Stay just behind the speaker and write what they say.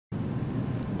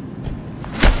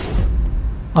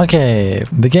Okay,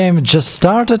 the game just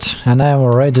started and I'm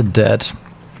already dead.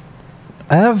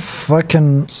 I have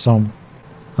fucking some...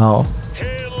 Oh.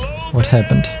 What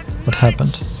happened? What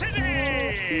happened?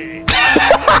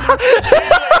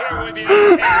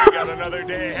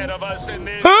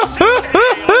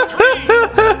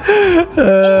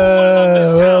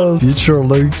 Well, future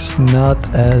looks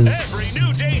not as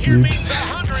good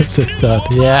as I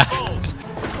thought. Yeah.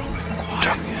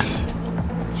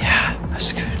 Yeah,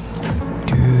 that's good.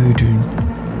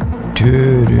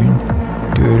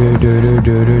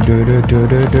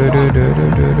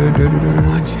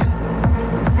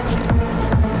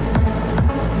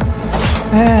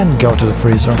 And go to the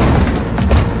freezer.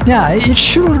 Yeah, it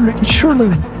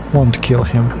surely won't kill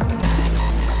him.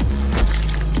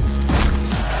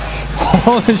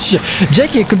 Holy shit.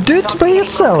 Jackie, you could do it by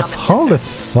yourself. Holy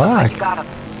fuck.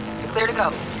 Clear to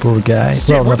go. Poor guy.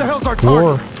 Well, where the hell's our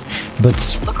poor,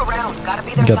 but Look around. Gotta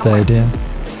be there got the somewhere. idea.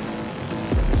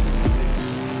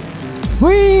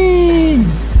 Whee!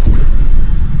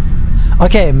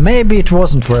 Okay, maybe it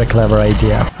wasn't a very clever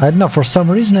idea. I don't know, for some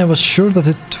reason I was sure that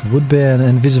it would be an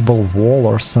invisible wall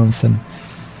or something.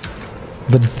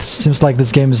 But it seems like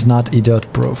this game is not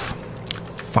idiot-proof.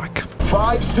 Fuck.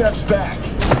 5 steps back.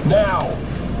 Now.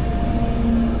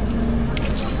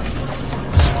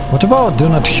 What about do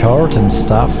not hurt and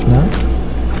stuff, no?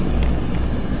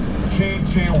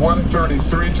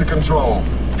 TT-133 to control.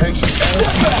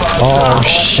 Oh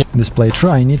shit. This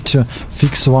playthrough I need to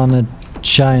fix one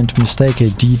giant mistake I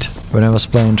did when I was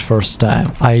playing the first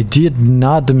time. I did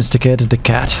not domesticate the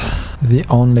cat. The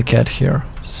only cat here.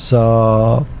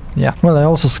 So... yeah. Well, I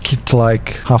also skipped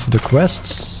like half of the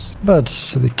quests. But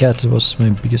the cat was my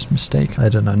biggest mistake. I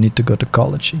don't know, I need to go to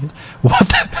college again.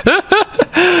 What?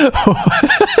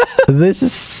 This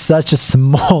is such a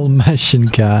small machine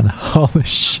gun. Holy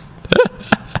shit.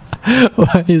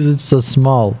 Why is it so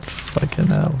small? Fucking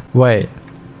hell. Wait.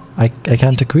 I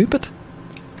can't equip it?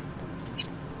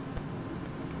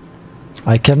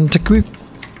 I can't equip...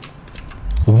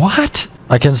 What?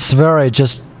 I can swear I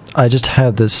just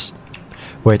had this...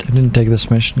 Wait, I didn't take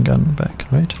this machine gun back,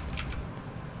 right?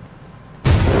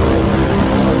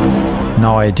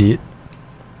 No, I did.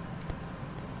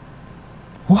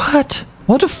 What?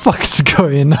 What the fuck is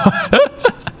going on?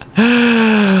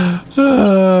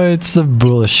 It's a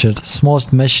bullshit.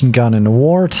 Smallest machine gun in the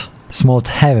world. Smallest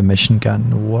heavy machine gun in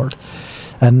the world.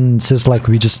 And it seems like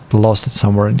we just lost it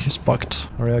somewhere in his pocket.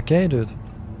 Are you okay, dude?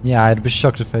 Yeah, I'd be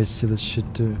shocked if I see this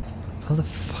shit too. How the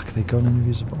fuck they gone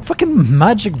invisible? Fucking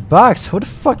magic box! How the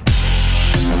fuck?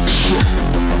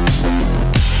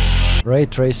 Ray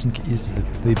tracing is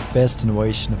the best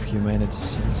innovation of humanity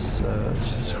since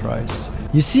Jesus Christ.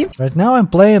 You see, right now I'm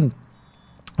playing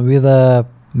with a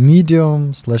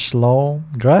medium/low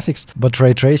graphics, but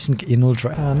ray tracing in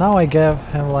ultra. Now I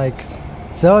have like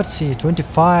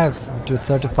 25 to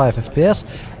 35 FPS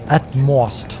at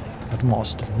most.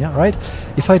 Yeah, right?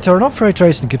 If I turn off ray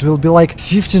tracing, it will be like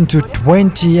 15 to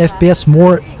 20 FPS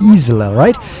more easily,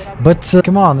 right? But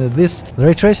come on, this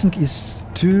ray tracing is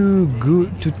too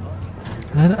good to...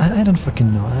 I don't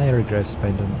fucking know. I regret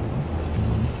spending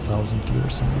 1,000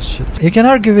 euros on this shit. You can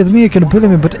argue with me, you can bully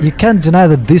me, but you can't deny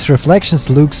that these reflections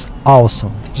looks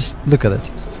awesome. Just look at it.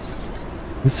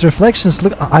 These reflections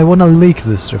look... I wanna leak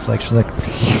this reflection, like...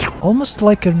 almost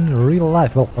like in real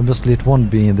life. Well, obviously it won't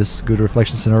be in this good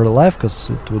reflections in real life, because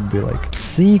it would be like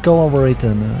sink all over it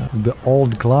and it would be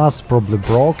old glass, probably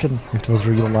broken if it was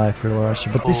real life, real Russia.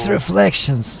 But these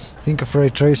reflections... think of ray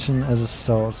tracing as a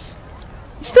sauce.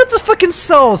 It's not a fucking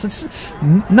sauce. It's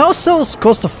no sauce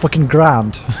cost a fucking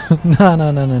grand. No.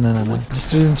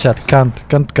 Just read in chat. Can't.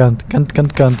 I'm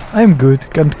good.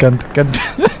 Can't.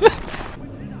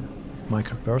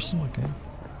 Micro person. Okay.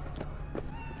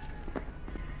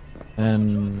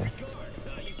 And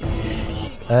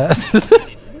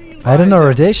I don't know.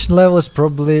 Radiation level is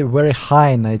probably very high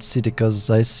in Night City because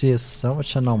I see so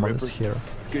much anomalies here.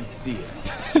 It's good to see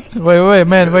you. Wait,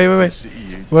 man. Wait.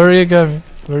 Where are you going?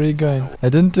 Where are you going? I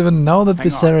didn't even know that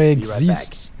this area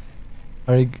exists.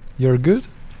 You're good?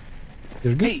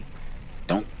 You're good? Hey,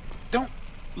 don't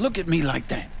look at me like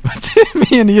that.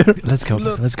 Me and you. Let's go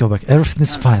back. Everything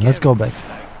is fine. Let's go back.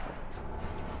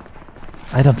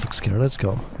 I don't look scared. Let's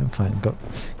go. I'm fine. Go.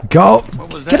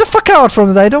 Get the fuck out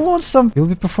from there. I don't want some... You'll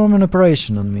be performing an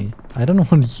operation on me. I don't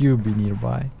want you be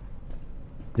nearby.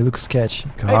 You look sketchy.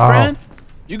 Go. Hey, friend.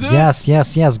 You good? Yes.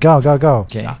 Go.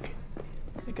 Okay. Suck it.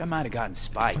 I think I might have gotten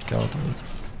spiked. Fuck out of it.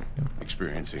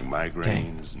 Experiencing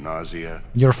migraines, nausea,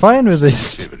 You're fine with this.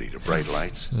 sensitivity to bright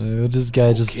lights. This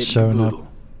guy just Kid showing up. caboodle.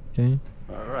 Okay.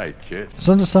 All right, kid.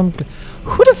 So there's some...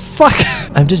 Who the fuck?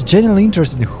 I'm just genuinely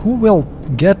interested in who will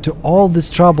get to all this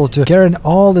trouble to carrying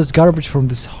all this garbage from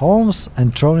these homes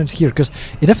and thrown it here, because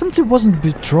it definitely wasn't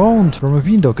be thrown from a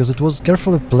window, because it was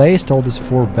carefully placed, all these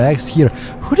 4 bags here.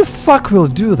 Who the fuck will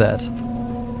do that?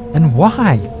 And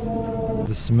why?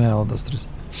 The smell, those three...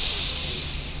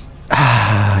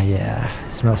 Ah, yeah.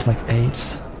 Smells like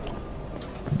AIDS.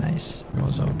 Nice.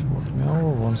 Goes out toward me. Oh,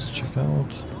 wants to check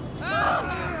out.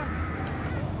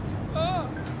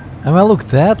 Am I look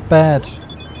that bad?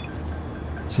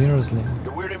 Seriously?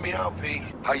 You're weirding me out, V.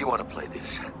 How you want to play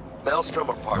this? Maelstrom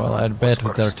or Park? Well, I'd bet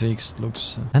with RTX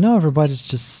looks... I know everybody's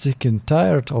just sick and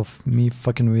tired of me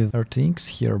fucking with RTX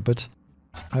here, but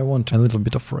I want a little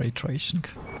bit of ray tracing.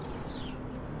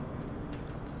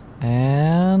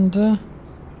 And...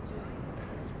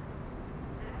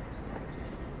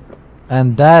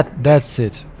 And that's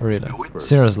it, really.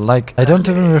 Seriously, like, I don't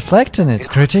even reflect in it.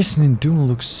 Creation in Doom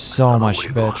looks so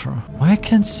much better. Why I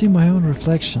can't see my own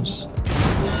reflections?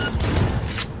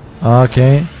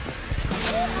 Okay.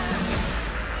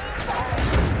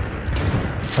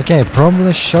 Okay,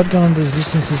 probably shotgun on these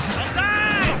distances.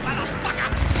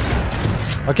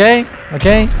 Okay,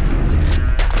 okay.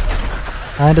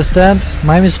 I understand.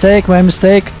 My mistake,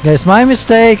 Guys, my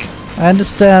mistake. I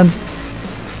understand.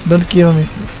 Don't kill me.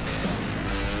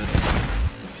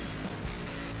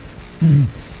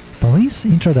 Police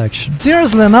introduction.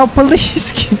 Seriously, now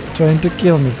police trying to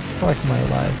kill me. Fuck my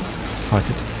life. Fuck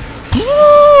it.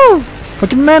 Woo!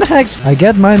 Fucking manhacks. I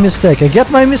get my mistake.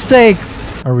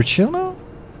 Are we chill now?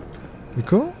 We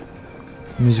cool?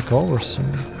 Music over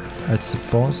soon. I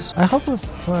suppose. I hope we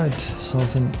find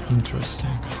something interesting.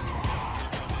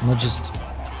 Not just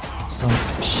some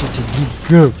shitty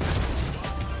gig.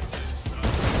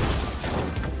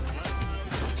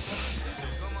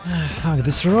 Fuck,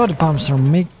 these road bumps are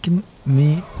making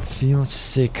me feel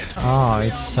sick. Oh,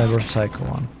 it's Cyberpunk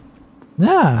one.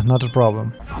 Yeah, not a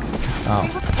problem. Oh.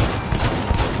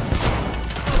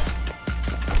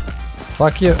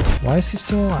 Fuck you. Why is he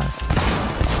still alive?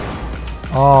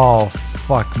 Oh,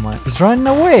 fuck my... He's running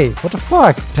away! What the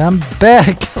fuck? I'm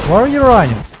back! Why are you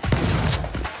running?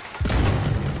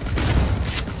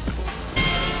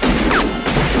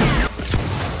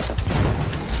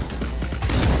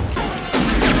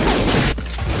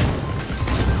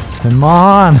 Come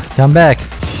on! Come back!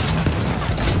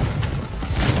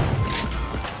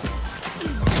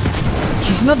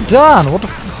 He's not done! What the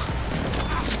f...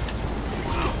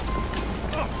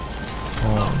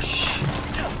 Oh shit.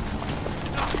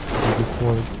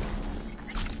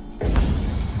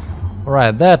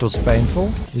 Alright, that was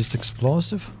painful. Is it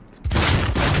explosive?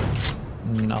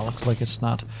 No, looks like it's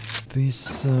not.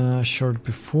 This short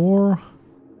before...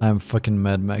 I'm fucking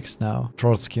Mad Max now.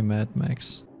 Trotsky Mad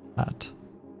Max. At.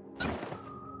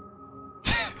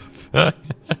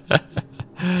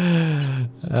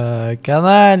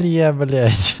 Каналья,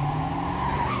 блять.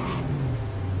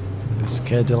 This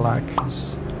Cadillac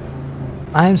is...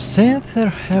 I'm saying they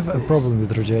have a problem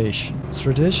with radiation. This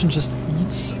radiation just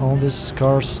eats all these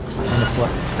cars on the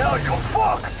flat. Now you're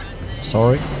fucked!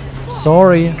 Sorry.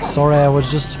 Sorry, I was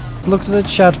just looked at the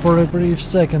chat for a brief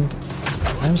second.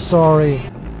 I'm sorry.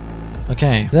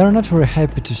 Okay, they're not very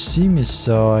happy to see me,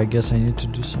 so I guess I need to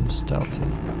do some stealthy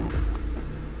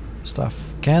stuff.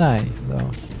 Can I,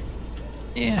 though?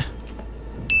 Yeah.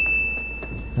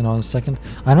 Hang on a second.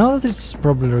 I know that it's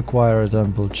probably require a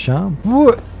double jump.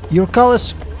 Whoa! Your car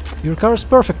is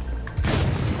perfect.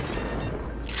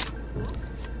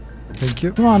 Thank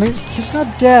you. Come on, he's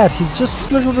not dead. He's just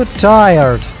a little bit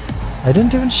tired. I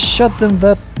didn't even shot them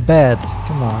that bad.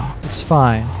 Come on, it's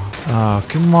fine. Oh,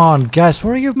 come on, guys.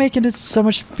 Why are you making it so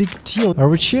much big deal? Are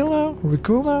we chill now? Are we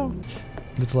cool now?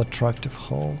 Little attractive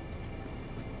hole.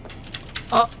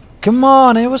 Oh, come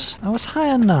on. I was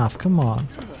high enough. Come on.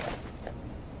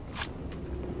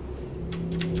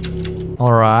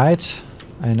 All right.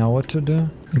 I know what to do.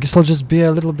 I guess I'll just be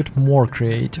a little bit more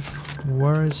creative.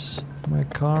 Where is my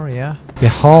car? Yeah.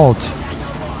 Behold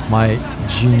my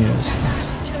genius.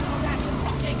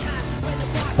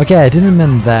 Okay, I didn't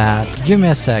mean that. Give me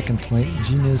a second. My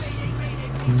genius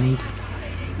need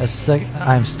a sec.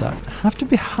 I'm stuck. I have to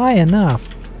be high enough.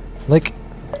 Like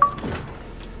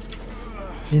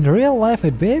in real life,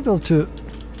 I'd be able to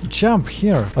jump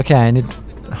here. Okay, I need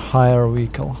a higher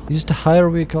vehicle. Is it a higher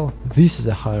vehicle? This is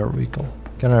a higher vehicle.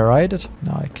 Can I ride it?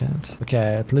 No, I can't. Okay,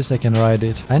 at least I can ride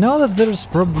it. I know that there's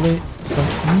probably some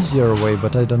easier way,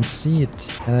 but I don't see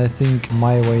it. And I think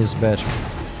my way is better.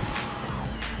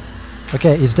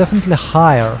 Okay, it's definitely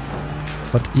higher.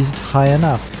 But is it high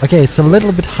enough? Okay, it's a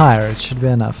little bit higher. It should be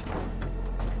enough.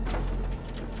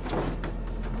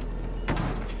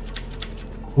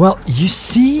 Well, you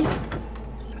see?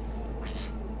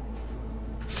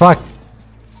 Fuck.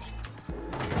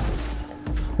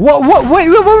 What? Wait.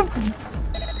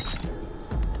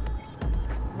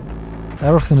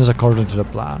 Everything is according to the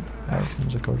plan. Everything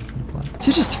is according to the plan.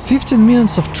 See, just 15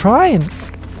 minutes of trying.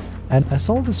 And I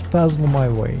solved this puzzle my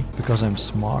way. Because I'm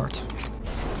smart.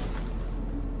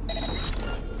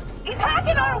 He's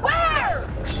hacking our ware!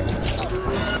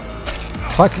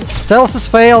 Fuck, stealth has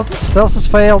failed. Stealth has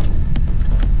failed.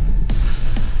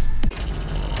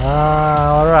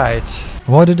 Alright.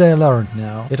 What did I learn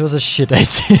now? It was a shit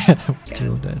idea. I'm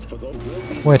still dead.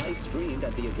 Wait.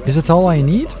 Is it all I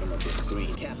need?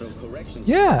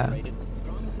 Yeah.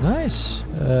 Nice.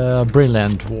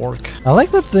 Brilliant work. I like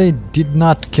that they did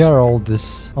not care all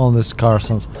this car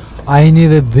sounds. I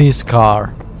needed this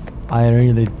car. I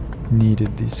really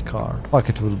needed this car. Fuck,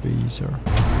 it will be easier.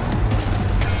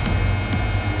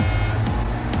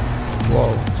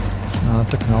 Whoa.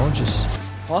 Nanotechnologies.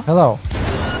 Huh? Hello.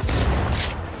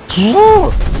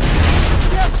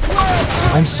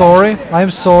 I'm sorry.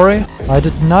 I'm sorry. I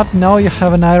did not know you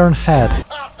have an iron head.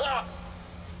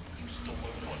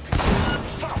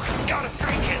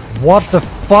 What the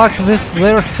fuck?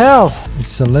 Their health.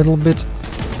 It's a little bit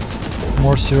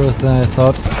more serious than I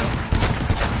thought.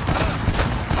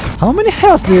 How many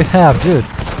health do you have, dude?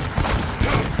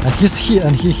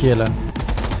 And he healing.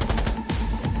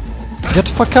 Get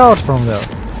the fuck out from there.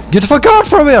 Get the fuck out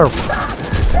from here!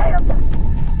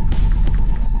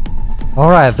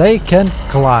 Alright, they can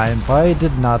climb. I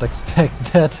did not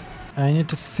expect that. I need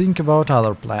to think about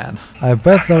other plan. I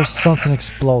bet there's something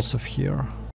explosive here.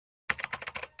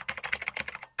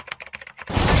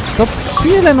 Stop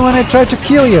healing when I try to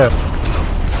kill you!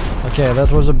 Okay,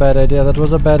 that was a bad idea. That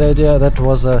was a bad idea.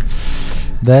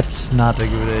 That's not a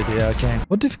good idea. Okay.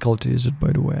 What difficulty is it,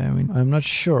 by the way? I mean, I'm not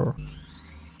sure.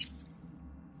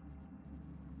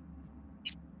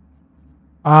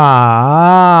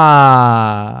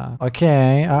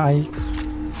 Okay,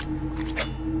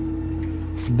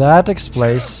 that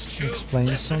explains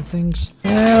some things.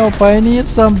 Help, I need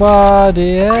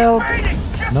somebody, help!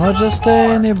 Not just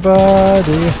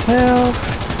anybody, help!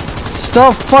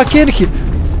 Stop fucking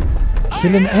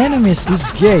killing enemies is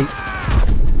gay!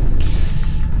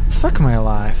 Fuck my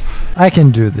life. I can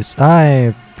do this.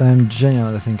 I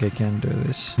genuinely think I can do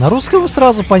this. На русском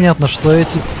сразу понятно, что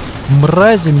эти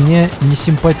мрази мне не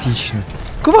симпатичны.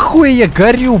 Какого хуя я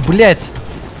горю, блять?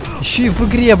 Еще и в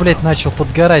игре, блять, начал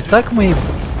подгорать. Так мои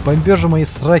бомбежи, мои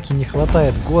сраки не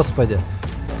хватает, господи.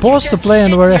 Pause to play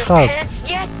and very hard.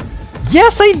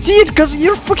 Yes, I did, cause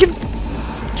you're fucking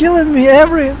killing me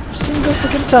every single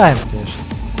fucking time.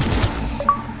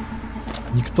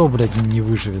 Никто, блядь, не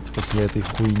выживет после этой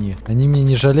хуйни. Они меня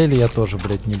не жалели, я тоже,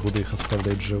 блядь, не буду их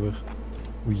оставлять живых.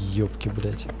 Уёбки,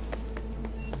 блядь.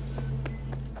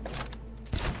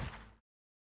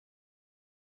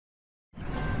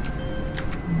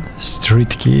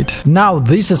 Street kid. Now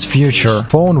this is future.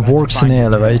 Phone works in the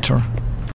elevator.